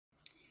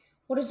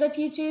What is up,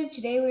 YouTube?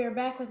 Today we are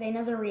back with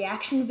another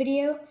reaction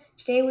video.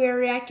 Today we are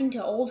reacting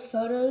to old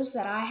photos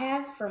that I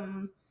have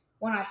from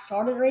when I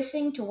started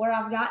racing to where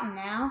I've gotten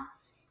now.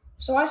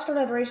 So I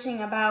started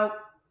racing about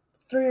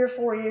 3 or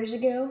 4 years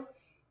ago,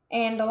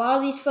 and a lot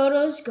of these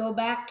photos go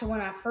back to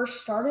when I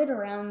first started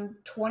around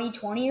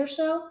 2020 or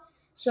so.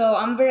 So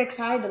I'm very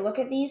excited to look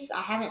at these.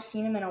 I haven't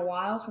seen them in a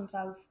while since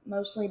I've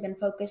mostly been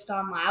focused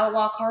on my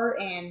Outlaw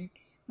kart and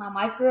my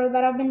micro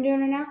that I've been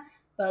doing now.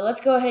 But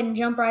let's go ahead and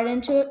jump right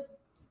into it.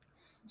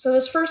 So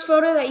this first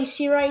photo that you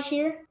see right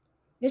here,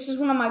 this is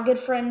one of my good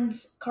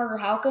friends, Carter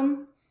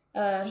Halcomb.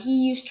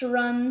 He used to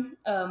run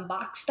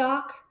box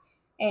stock,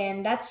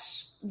 and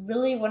that's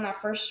really when I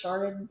first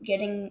started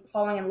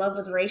falling in love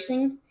with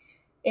racing.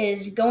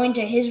 Is going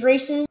to his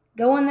races.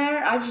 Going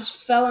there, I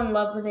just fell in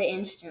love with it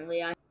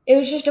instantly. It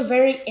was just a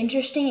very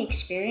interesting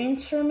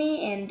experience for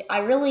me, and I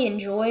really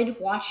enjoyed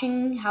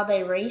watching how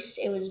they raced.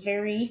 It was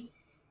very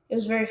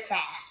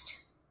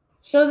fast.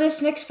 So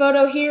this next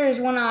photo here is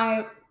when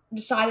I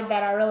decided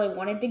that I really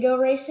wanted to go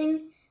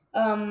racing.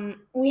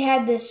 We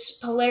had this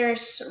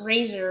Polaris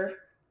RZR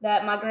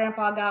that my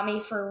grandpa got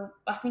me for,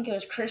 I think it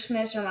was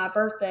Christmas or my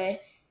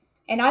birthday.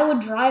 And I would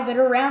drive it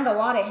around a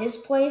lot at his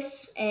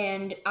place,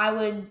 and I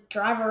would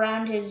drive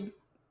around his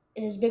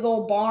big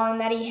old barn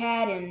that he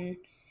had, and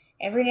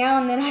every now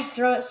and then I'd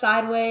throw it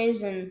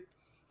sideways. And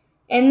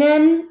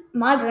then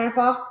my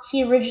grandpa,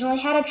 he originally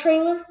had a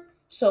trailer.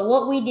 So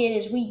what we did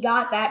is we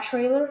got that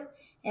trailer,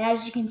 and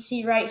as you can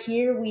see right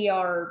here, we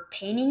are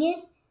painting it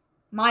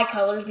my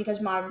colors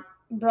because my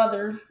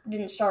brother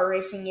didn't start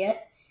racing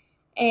yet,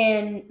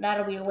 and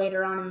that'll be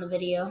later on in the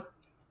video.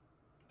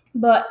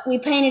 But we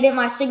painted it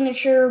my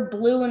signature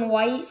blue and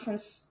white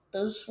since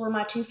those were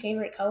my two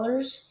favorite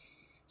colors.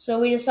 So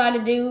we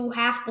decided to do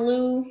half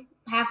blue,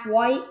 half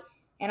white,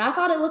 and I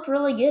thought it looked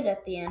really good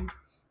at the end.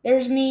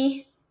 There's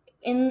me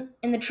in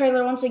the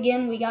trailer once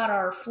again. We got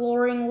our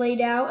flooring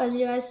laid out, as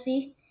you guys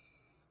see,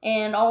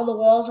 and all the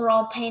walls were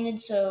all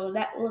painted, so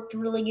that looked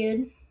really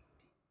good.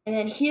 And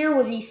then here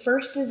were the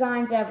first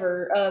designs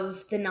ever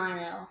of the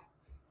 9L.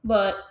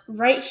 But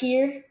right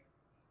here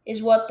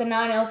is what the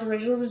 9L's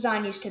original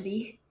design used to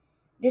be.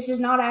 This is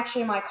not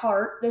actually my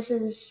kart. This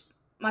is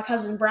my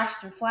cousin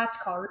Braxton Flatt's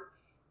kart.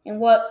 And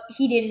what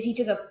he did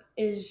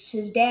is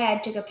his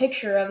dad took a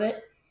picture of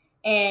it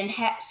and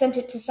sent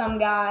it to some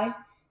guy,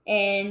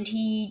 and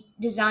he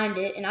designed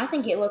it. And I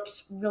think it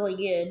looks really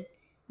good.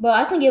 But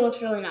I think it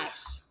looks really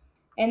nice.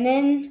 And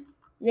then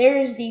there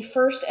is the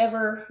first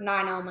ever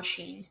 9L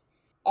machine.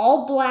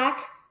 All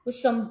black with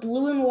some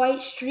blue and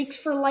white streaks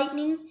for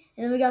lightning.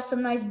 And then we got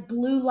some nice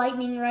blue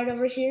lightning right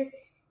over here.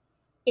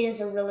 It is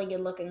a really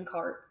good looking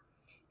kart.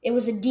 It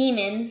was a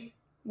Demon,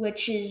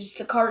 which is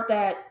the kart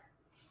that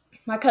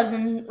my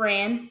cousin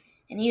ran,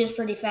 and he was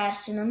pretty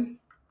fast in them.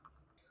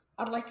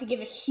 I'd like to give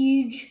a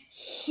huge,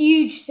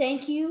 huge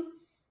thank you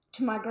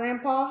to my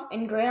grandpa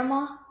and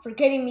grandma for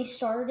getting me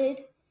started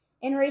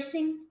in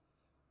racing.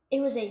 It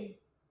was a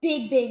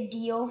big, big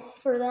deal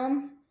for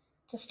them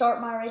to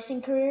start my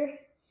racing career.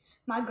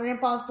 My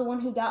grandpa's the one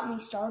who got me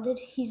started.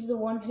 He's the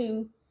one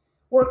who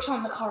works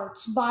on the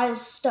karts,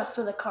 buys stuff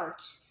for the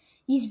karts.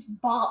 He's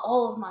bought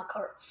all of my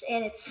karts,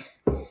 and it's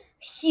a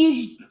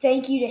huge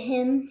thank you to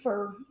him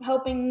for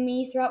helping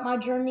me throughout my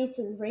journey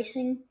through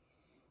racing.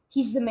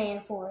 He's the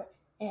man for it.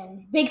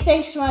 And big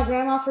thanks to my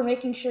grandma for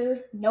making sure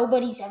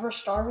nobody's ever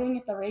starving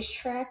at the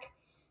racetrack.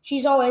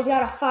 She's always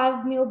got a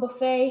 5-meal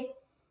buffet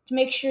to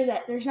make sure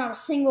that there's not a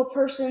single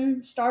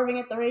person starving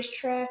at the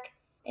racetrack.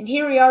 And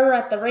here we are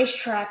at the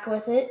racetrack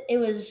with it. It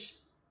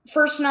was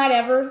first night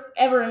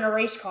ever in a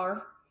race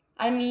car.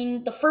 I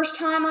mean, the first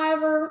time I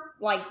ever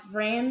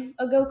ran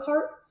a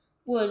go-kart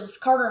was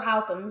Carter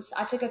Halcomb's.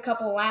 I took a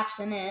couple laps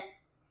in it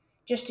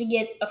just to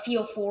get a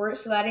feel for it,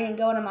 so that I didn't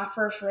go into my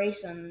first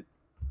race and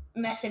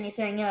mess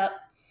anything up.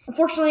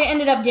 Unfortunately,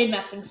 I did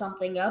messing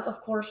something up.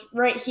 Of course,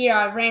 right here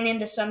I ran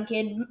into some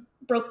kid,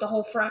 broke the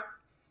whole front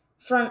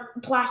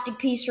plastic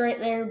piece right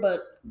there,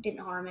 but didn't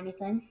harm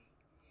anything.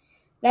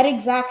 That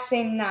exact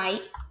same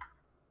night,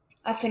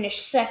 I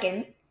finished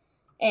second.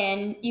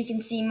 And you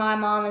can see my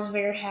mom is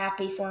very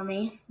happy for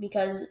me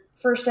because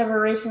first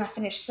ever racing, I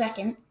finished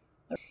second.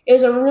 It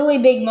was a really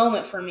big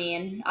moment for me,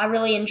 and I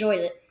really enjoyed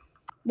it.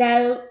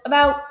 Now,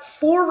 about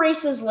 4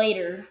 races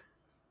later,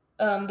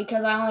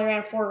 because I only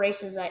ran 4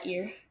 races that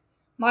year,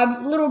 my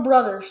little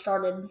brother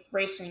started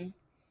racing,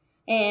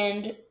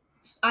 and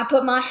I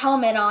put my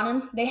helmet on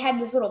him. They had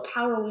this little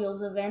Power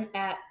Wheels event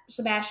at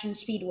Sebastian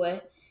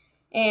Speedway,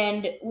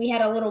 and we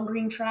had a little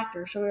green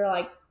tractor, so we were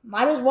like,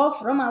 might as well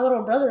throw my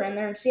little brother in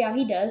there and see how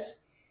he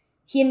does.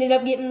 He ended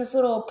up getting this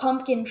little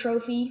pumpkin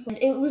trophy.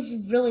 It was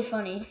really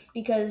funny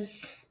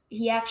because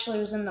he actually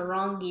was in the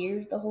wrong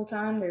gear the whole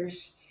time.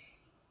 There's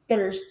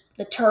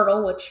the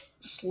turtle, which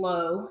is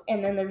slow,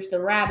 and then there's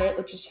the rabbit,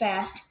 which is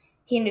fast.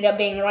 He ended up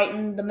being right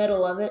in the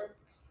middle of it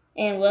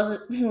and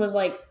was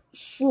like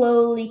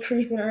slowly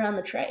creeping around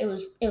the track. It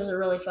was a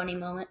really funny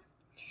moment.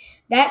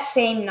 That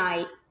same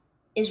night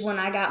is when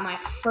I got my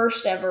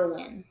first ever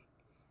win.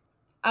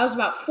 I was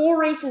about 4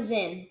 races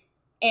in,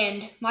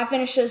 and my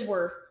finishes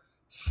were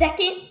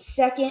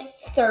second,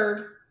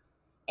 third,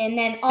 and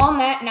then on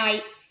that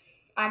night,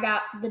 I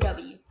got the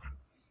W.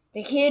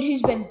 The kid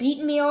who's been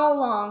beating me all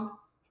along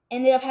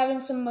ended up having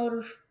some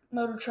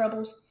motor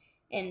troubles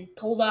and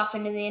pulled off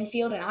into the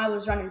infield, and I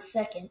was running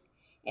second.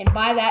 And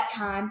by that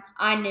time,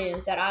 I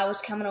knew that I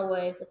was coming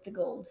away with the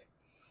gold.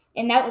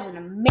 And that was an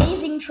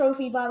amazing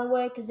trophy, by the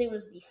way, because it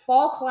was the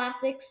Fall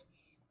Classics,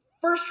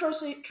 first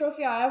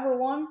trophy I ever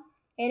won,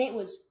 and it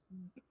was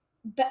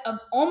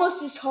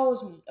almost as tall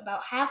as me,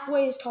 about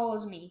halfway as tall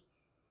as me.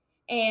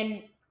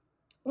 And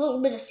a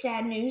little bit of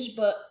sad news,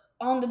 but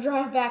on the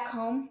drive back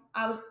home,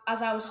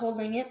 as I was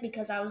holding it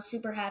because I was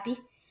super happy,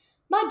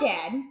 my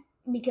dad,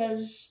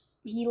 because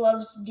he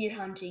loves deer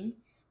hunting,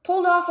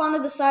 pulled off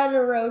onto the side of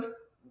the road,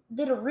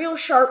 did a real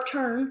sharp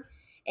turn,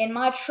 and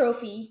my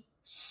trophy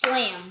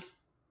slammed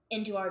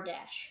into our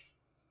dash.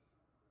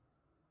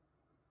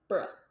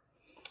 Bruh.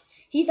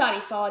 He thought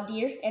he saw a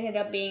deer, ended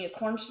up being a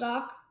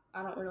cornstalk.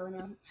 I don't really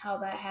know how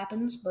that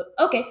happens, but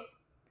okay.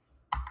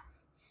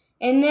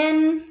 And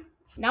then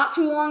not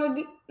too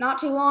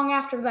long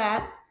after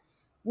that,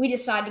 we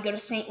decided to go to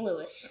St.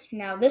 Louis.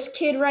 Now, this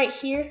kid right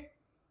here,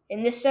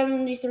 in this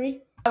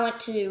 73, I went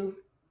to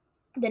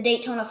the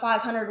Daytona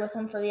 500 with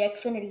him for the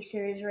Xfinity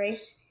Series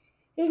race.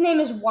 His name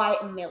is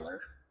Wyatt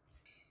Miller.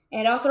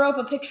 And I'll throw up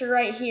a picture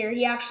right here.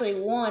 He actually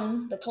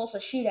won the Tulsa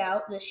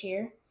Shootout this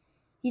year.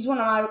 He's one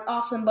of my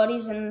awesome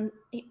buddies, and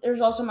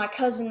there's also my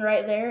cousin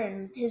right there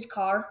in his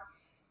car.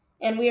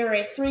 And we were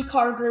a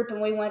 3-car group,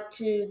 and we went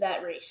to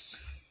that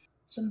race.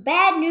 Some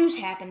bad news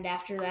happened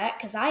after that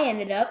because I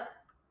ended up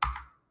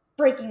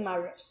breaking my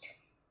wrist.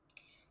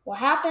 What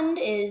happened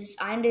is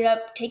I ended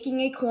up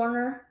taking a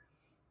corner,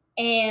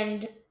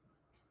 and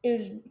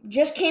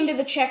just came to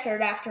the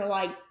checkered after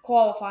like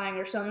qualifying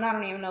or something. I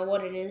don't even know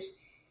what it is.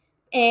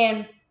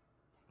 And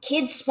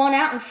kids spun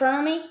out in front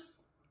of me,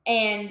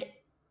 and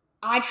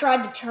I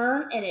tried to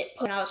turn, and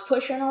I was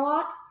pushing a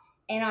lot,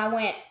 and I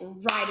went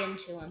right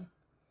into him.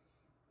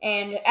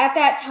 And at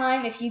that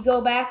time, if you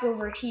go back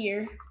over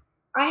here,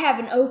 I have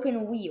an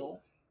open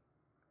wheel.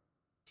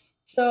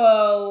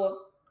 So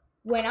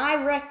when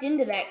I wrecked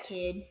into that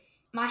kid,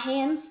 my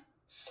hands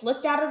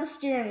slipped out of the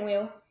steering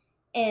wheel,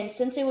 and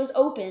since it was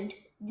opened,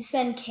 this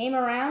end came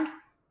around,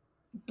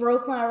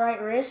 broke my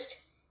right wrist,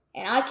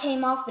 and I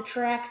came off the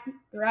track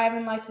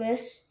driving like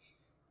this.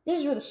 This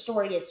is where the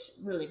story gets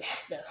really bad,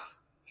 though.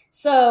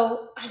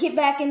 So I get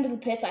back into the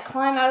pits. I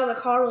climb out of the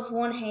car with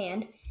one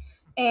hand,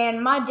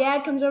 and my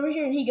dad comes over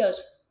here, and he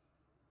goes,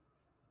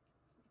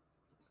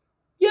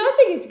 "Yeah, I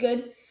think it's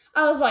good."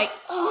 I was like,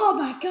 "Oh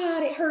my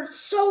God, it hurts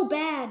so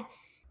bad."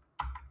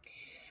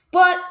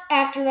 But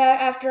after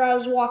that, after I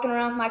was walking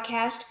around with my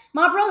cast,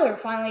 my brother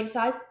finally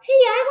decides, "Hey,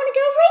 I want to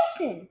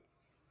go racing."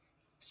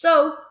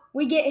 So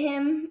we get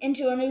him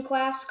into a new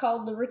class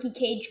called the Ricky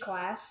Cage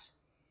class.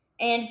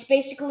 And it's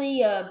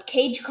basically a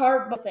cage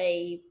cart with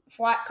a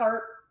flat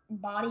cart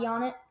body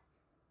on it.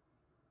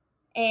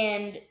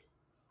 And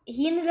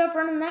he ended up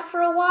running that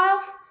for a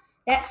while.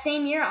 That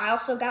same year, I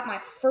also got my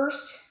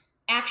first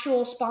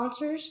actual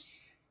sponsors.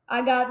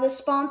 I got this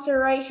sponsor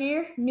right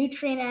here,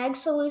 Nutrient Ag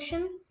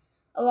Solution,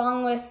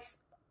 along with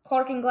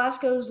Clark and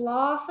Glasgow's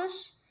law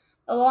office,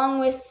 along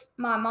with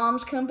my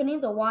mom's company,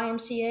 the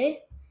YMCA,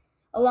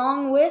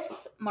 along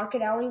with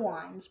Market Alley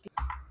Wines.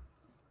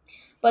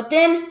 But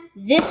then,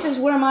 this is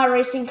where my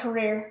racing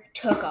career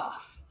took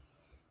off.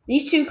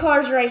 These 2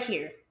 cars right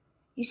here.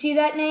 You see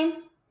that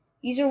name?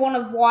 These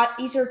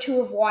are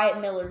 2 of Wyatt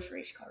Miller's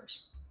race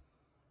cars.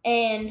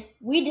 And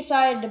we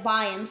decided to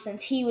buy them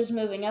since he was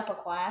moving up a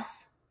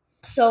class.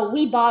 So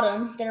we bought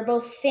them. They're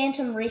both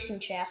Phantom racing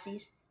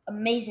chassis.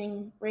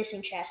 Amazing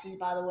racing chassis,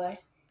 by the way.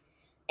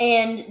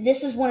 And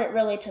this is when it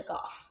really took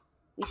off.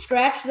 We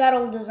scratched that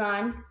old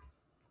design,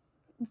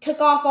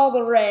 took off all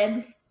the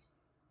red,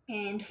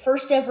 and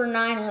first ever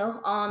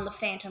 9.0 on the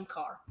Phantom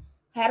car.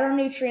 Had our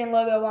Nutrient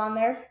logo on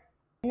there.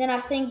 And then I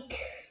think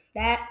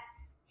that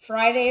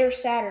Friday or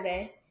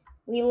Saturday,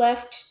 we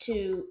left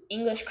to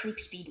English Creek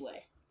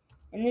Speedway.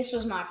 And this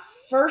was my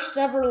first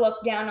ever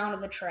look down onto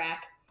the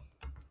track.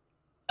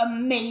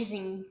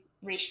 Amazing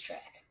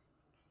racetrack.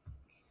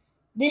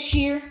 This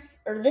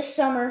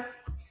summer,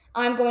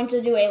 I'm going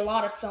to do a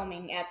lot of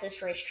filming at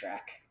this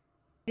racetrack.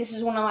 This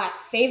is one of my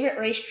favorite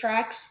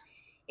racetracks.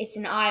 It's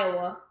in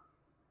Iowa,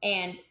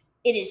 and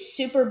it is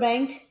super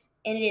banked,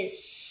 and it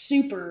is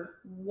super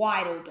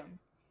wide open.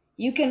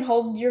 You can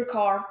hold your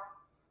car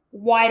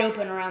wide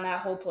open around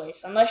that whole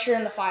place, unless you're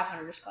in the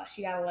 500s class.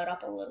 You gotta let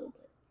up a little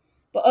bit.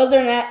 But other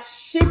than that,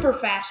 super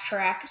fast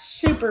track,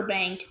 super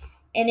banked,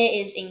 and it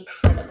is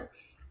incredible.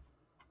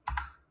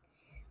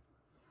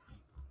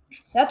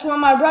 That's when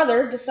my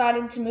brother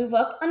decided to move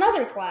up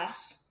another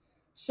class.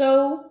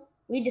 So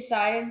we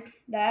decided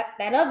that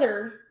that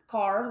other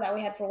car that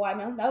we had for Wyatt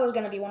Miller, that was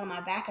going to be one of my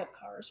backup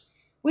cars.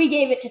 We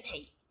gave it to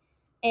Tate.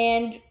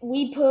 And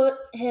we put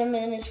him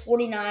in his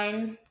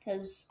 49,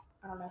 because,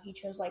 I don't know, he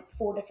chose like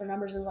 4 different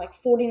numbers. It was like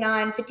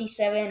 49,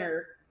 57,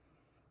 or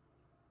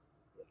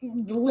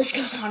the list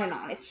goes on and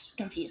on. It's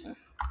confusing.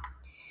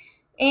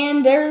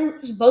 And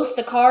there's both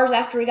the cars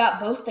after we got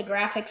both the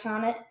graphics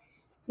on it.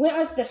 Went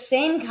with the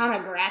same kind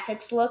of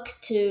graphics look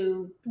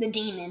to the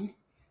Demon,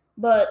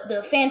 but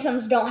the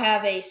Phantoms don't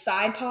have a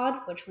side pod,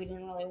 which we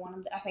didn't really want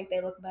them to. I think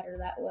they look better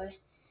that way.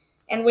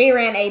 And we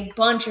ran a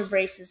bunch of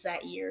races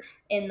that year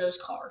in those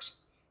cars.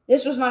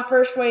 This was my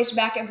first race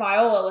back at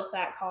Viola with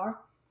that car.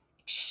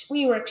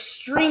 We were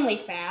extremely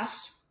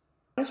fast.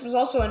 This was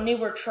also a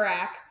newer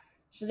track,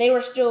 so they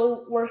were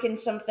still working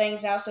some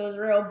things out, so it was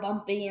real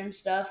bumpy and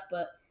stuff,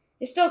 but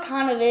it still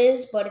kind of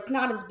is, but it's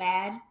not as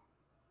bad.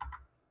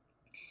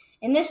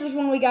 And this is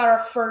when we got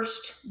our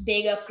first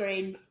big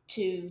upgrade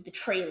to the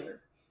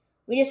trailer.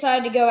 We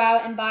decided to go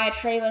out and buy a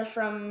trailer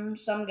from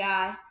some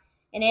guy,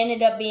 and it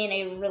ended up being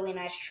a really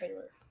nice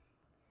trailer.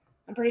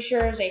 I'm pretty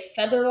sure it was a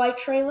Featherlight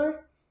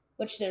trailer,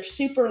 which they're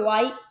super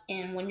light,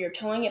 and when you're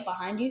towing it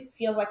behind you, it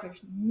feels like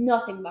there's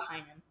nothing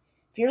behind them.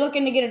 If you're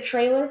looking to get a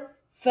trailer,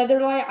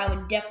 Featherlight, I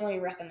would definitely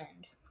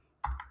recommend.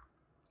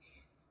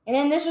 And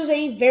then this was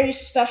a very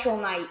special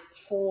night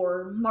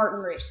for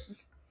Martin Racing.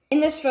 In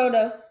this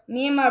photo,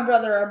 me and my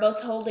brother are both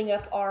holding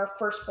up our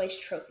first place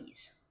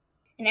trophies.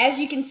 And as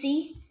you can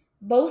see,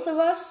 both of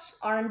us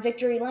are in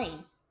victory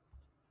lane.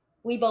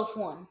 We both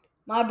won.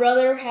 My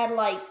brother had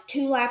like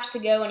 2 laps to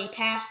go and he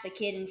passed the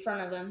kid in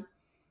front of him.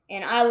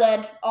 And I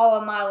led all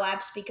of my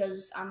laps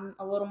because I'm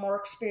a little more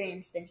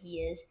experienced than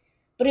he is.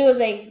 But it was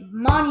a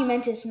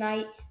monumentous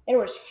night. There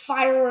was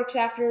fireworks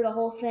after the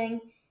whole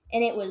thing,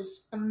 and it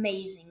was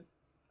amazing.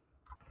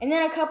 And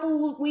then a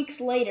couple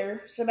weeks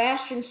later,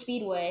 Sebastian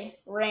Speedway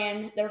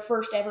ran their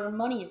first ever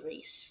money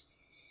race.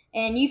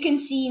 And you can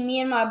see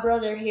me and my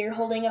brother here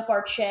holding up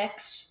our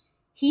checks.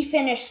 He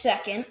finished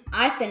second.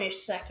 I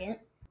finished second.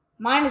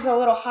 Mine is a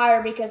little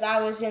higher because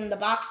I was in the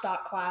box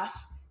stock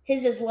class.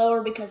 His is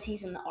lower because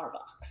he's in the R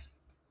box.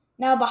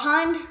 Now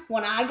behind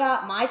when I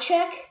got my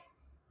check,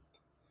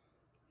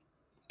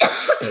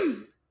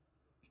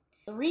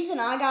 the reason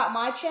I got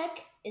my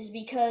check is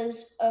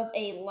because of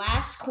a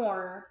last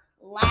corner,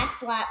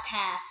 last lap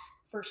pass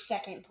for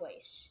second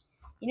place.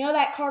 You know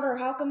that Carter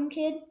Halcomb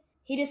kid?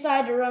 He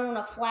decided to run one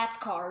of Flat's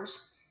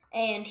cars,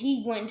 and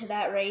he went into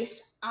that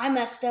race. I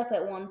messed up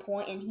at one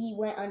point, and he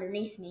went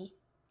underneath me.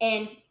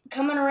 And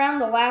coming around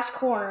the last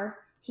corner,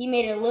 he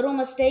made a little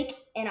mistake,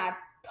 and I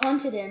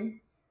punted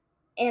him,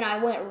 and I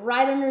went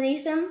right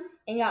underneath him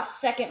and got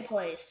second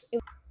place.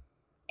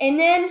 And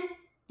then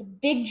the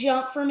big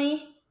jump for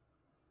me,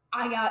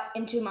 I got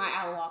into my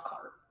outlaw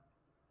cart.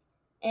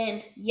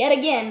 And yet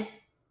again,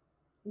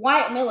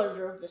 Wyatt Miller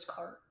drove this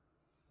cart.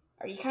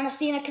 Are you kind of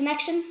seeing a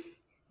connection?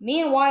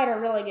 Me and Wyatt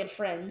are really good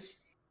friends,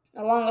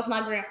 along with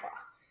my grandpa.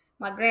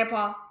 My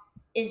grandpa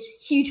is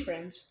huge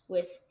friends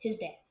with his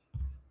dad.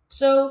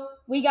 So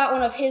we got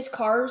one of his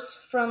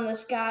cars from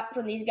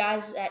these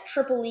guys at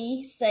Triple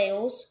E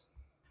Sales,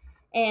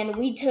 and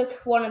we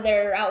took one of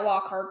their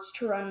outlaw carts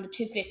to run the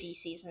 250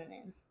 season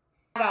in.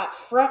 I got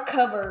front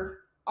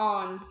cover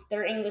on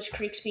their English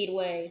Creek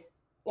Speedway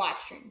live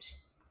streams.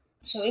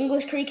 So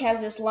English Creek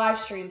has this live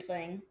stream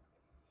thing,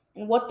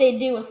 and what they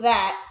do with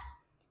that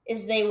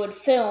is they would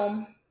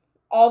film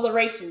all the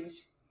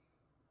races,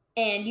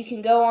 and you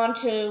can go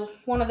onto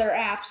one of their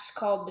apps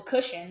called The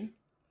Cushion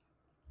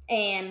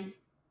and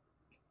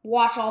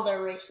watch all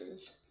their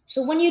races.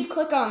 So when you'd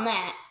click on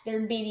that,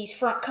 there'd be these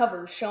front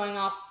covers showing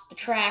off the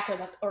track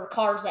or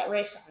cars that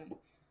race on them.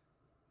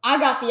 I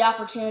got the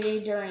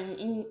opportunity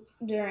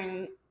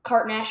during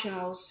Kart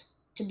Nationals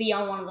to be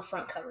on one of the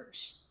front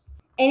covers.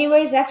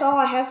 Anyways, that's all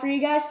I have for you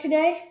guys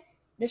today.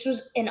 This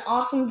was an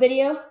awesome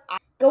video.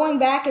 Going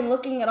back and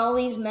looking at all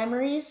these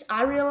memories,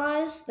 I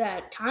realized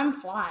that time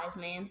flies,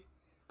 man.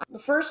 The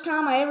first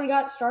time I ever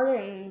got started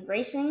in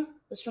racing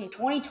was from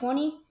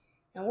 2020,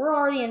 and we're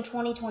already in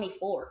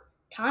 2024.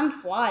 Time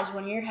flies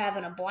when you're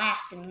having a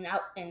blast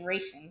out and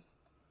racing.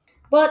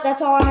 But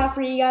that's all I have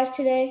for you guys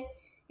today.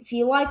 If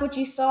you like what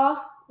you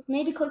saw,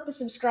 maybe click the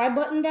subscribe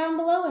button down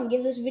below and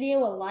give this video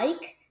a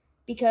like,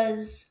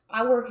 because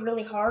I worked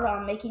really hard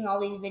on making all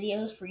these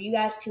videos for you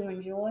guys to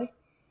enjoy.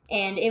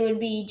 And it would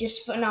be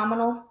just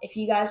phenomenal if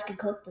you guys could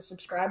click the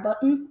subscribe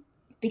button,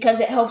 because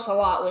it helps a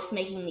lot with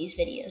making these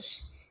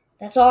videos.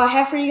 That's all I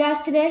have for you guys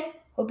today.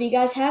 Hope you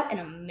guys have an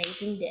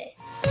amazing day.